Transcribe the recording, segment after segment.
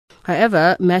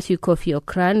However, Matthew Kofi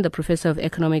Okran, the professor of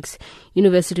economics,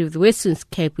 University of the Western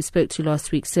Cape, we spoke to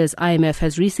last week, says IMF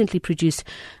has recently produced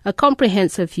a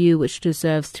comprehensive view which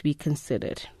deserves to be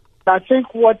considered. I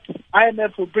think what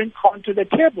IMF will bring onto the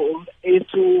table is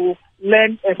to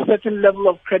lend a certain level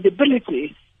of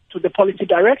credibility to the policy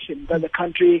direction that the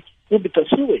country will be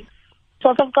pursuing.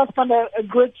 South Africa stand a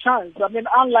great chance. I mean,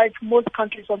 unlike most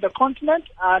countries on the continent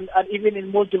and even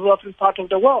in most developing parts of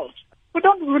the world, we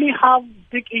don't really have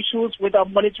big issues with our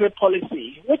monetary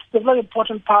policy, which is a very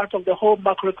important part of the whole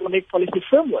macroeconomic policy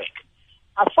framework.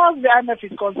 As far as the IMF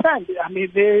is concerned, I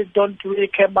mean, they don't really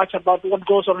care much about what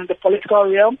goes on in the political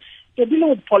realm. They're dealing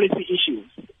with policy issues,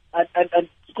 and it's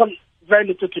got very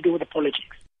little to do with the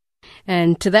politics.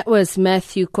 And that was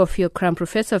Matthew Kofi Okran,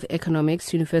 Professor of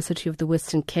Economics, University of the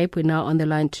Western Cape. We're now on the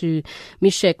line to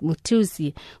Mishek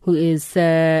Mutuzi, who is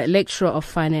Lecturer of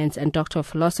Finance and Doctor of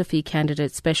Philosophy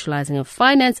candidate specializing in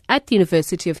finance at the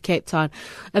University of Cape Town.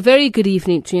 A very good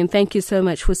evening to you, and thank you so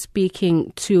much for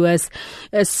speaking to us.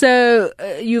 So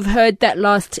you've heard that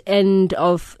last end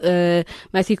of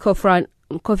Matthew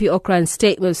Kofi Okran's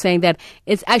statement saying that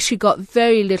it's actually got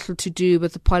very little to do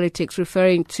with the politics,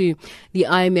 referring to the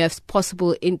IMF's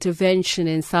possible intervention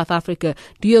in South Africa.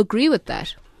 Do you agree with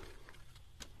that?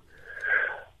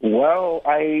 Well,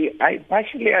 I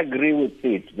partially agree with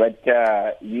it, but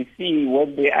you see,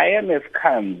 when the IMF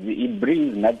comes, it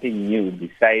brings nothing new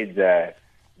besides the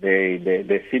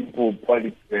simple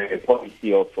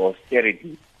policy of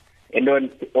austerity. And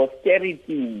on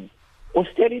austerity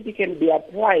can be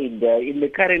applied in the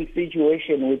current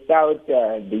situation without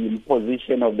the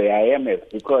imposition of the IMF,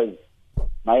 because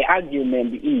my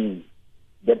argument is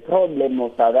the problem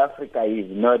of South Africa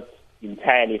is not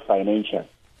entirely financial.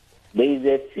 There is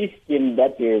a system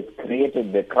that has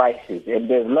created the crisis,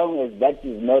 and as long as that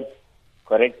is not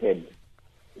corrected,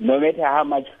 no matter how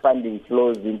much funding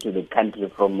flows into the country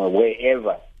from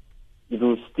wherever, it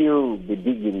will still be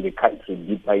digging the country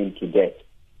deeper into debt.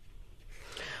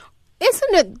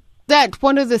 Isn't it that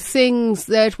one of the things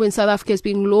that when South Africa has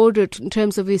been lauded in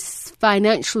terms of its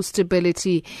financial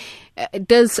stability,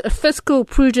 does fiscal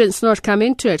prudence not come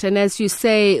into it? And as you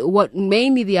say, what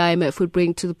mainly the IMF would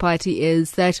bring to the party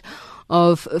is that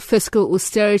of fiscal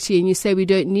austerity, and you say we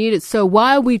don't need it. So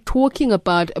why are we talking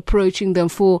about approaching them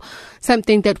for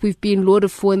something that we've been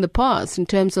lauded for in the past in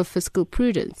terms of fiscal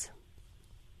prudence?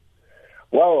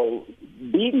 Well,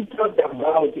 being talked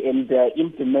about and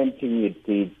implementing it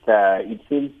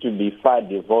seems to be far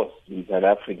divorced in South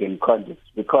African context,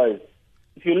 because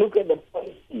if you look at the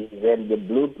policies and the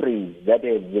blueprints that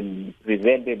have been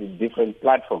presented in different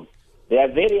platforms, they are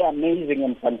very amazing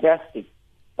and fantastic.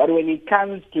 But when it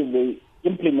comes to the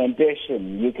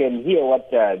implementation, you can hear what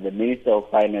the Minister of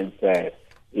Finance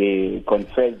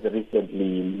confessed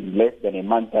recently, less than a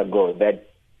month ago, that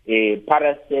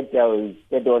parastatal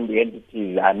state-owned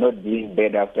entities are not doing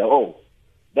bad after all.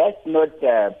 That's not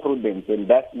prudent, and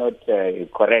that's not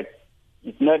correct.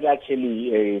 It's not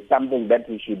actually something that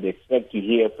we should expect to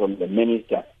hear from the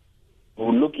minister.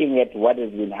 We're looking at what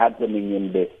has been happening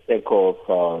in the sector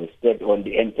of state-owned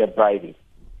enterprises.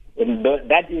 And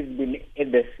that has been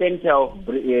at the center of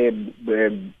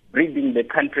breathing the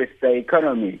country's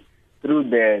economy through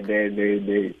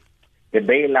the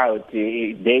bailout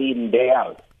day in, day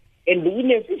out. And the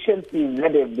inefficiencies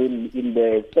that have been in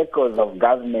the circles of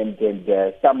government and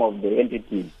some of the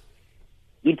entities,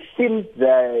 it seems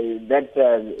that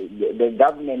the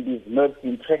government is not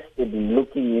interested in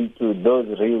looking into those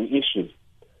real issues.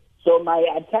 So my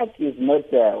attack is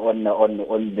not on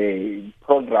the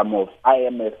program of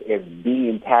IMF as being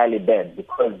entirely bad,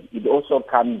 because it also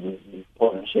comes with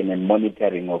position and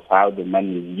monitoring of how the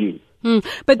money is used.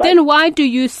 But then why do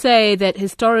you say that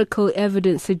historical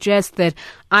evidence suggests that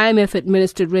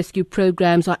IMF-administered rescue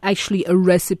programs are actually a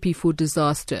recipe for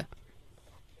disaster?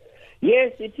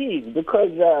 Yes, it is, because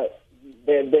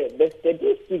the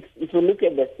statistics, if you look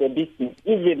at the statistics,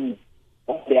 even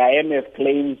the IMF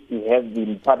claims to have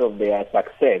been part of their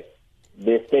success,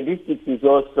 the statistics is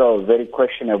also very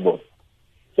questionable.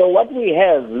 So what we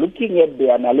have, looking at the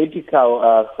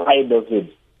analytical side of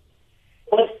it,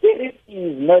 austerity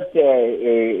is not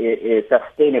a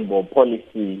sustainable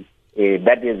policy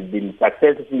that has been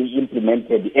successfully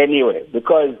implemented anyway.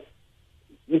 Because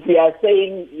if you are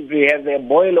saying if you have a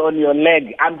boil on your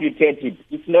leg, amputate it,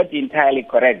 it's not entirely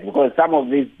correct, because some of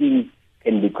these things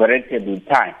can be corrected with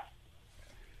time.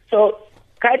 So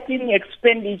cutting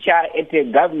expenditure at a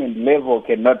government level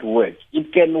cannot work.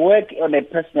 It can work on a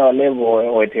personal level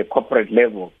or at a corporate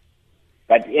level.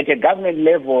 But at a government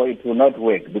level, it will not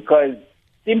work, because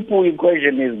simple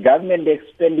equation is government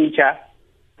expenditure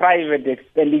private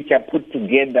expenditure put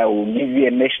together will give you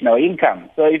a national income.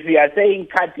 So if you are saying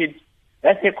cut it,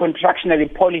 that's a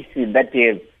contractionary policy that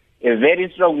has a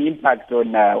very strong impact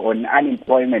on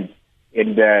unemployment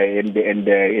and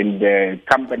the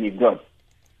company growth.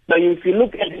 So if you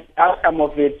look at the outcome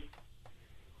of it,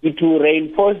 it will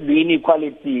reinforce the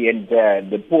inequality and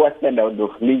the poor standard of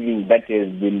living that has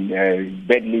been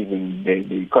bedeving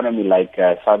the economy like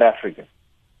South Africa.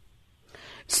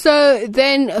 So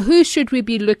then who should we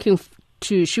be looking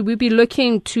to? Should we be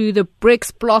looking to the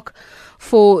BRICS bloc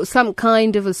for some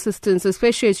kind of assistance,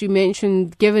 especially as you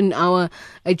mentioned, given our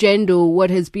agenda, what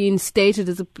has been stated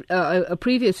as a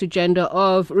previous agenda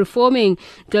of reforming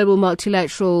global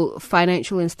multilateral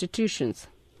financial institutions?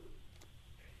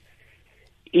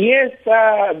 Yes,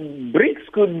 BRICS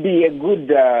could be a good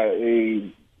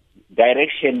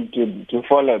direction to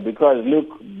follow because,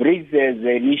 look, BRICS has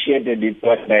initiated its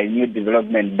new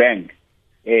development bank.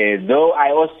 Though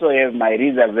I also have my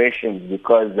reservations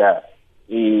because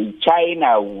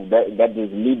China, that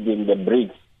is leading the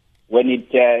BRICS, when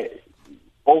it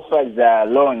offers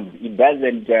loans, it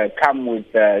doesn't come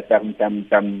with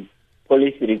some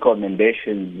policy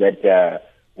recommendations that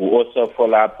will also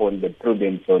follow up on the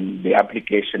prudence on the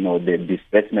application or the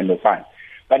disbursement of funds.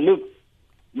 But look,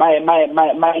 my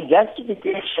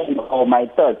justification or my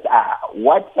thoughts are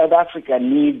what South Africa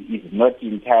needs is not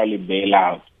entirely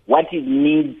bailout. What it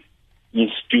needs is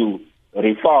to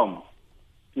reform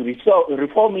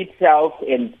itself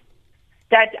and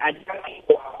start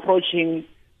approaching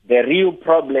the real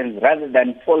problems rather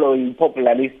than following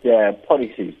populist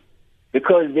policies.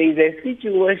 Because there is a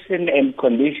situation and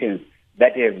conditions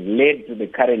that have led to the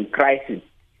current crisis,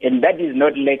 and that is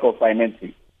not lack of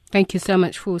financing. Thank you so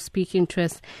much for speaking to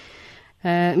us.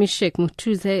 Mishek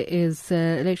Muthuze is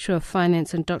Lecturer of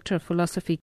Finance and Doctor of Philosophy.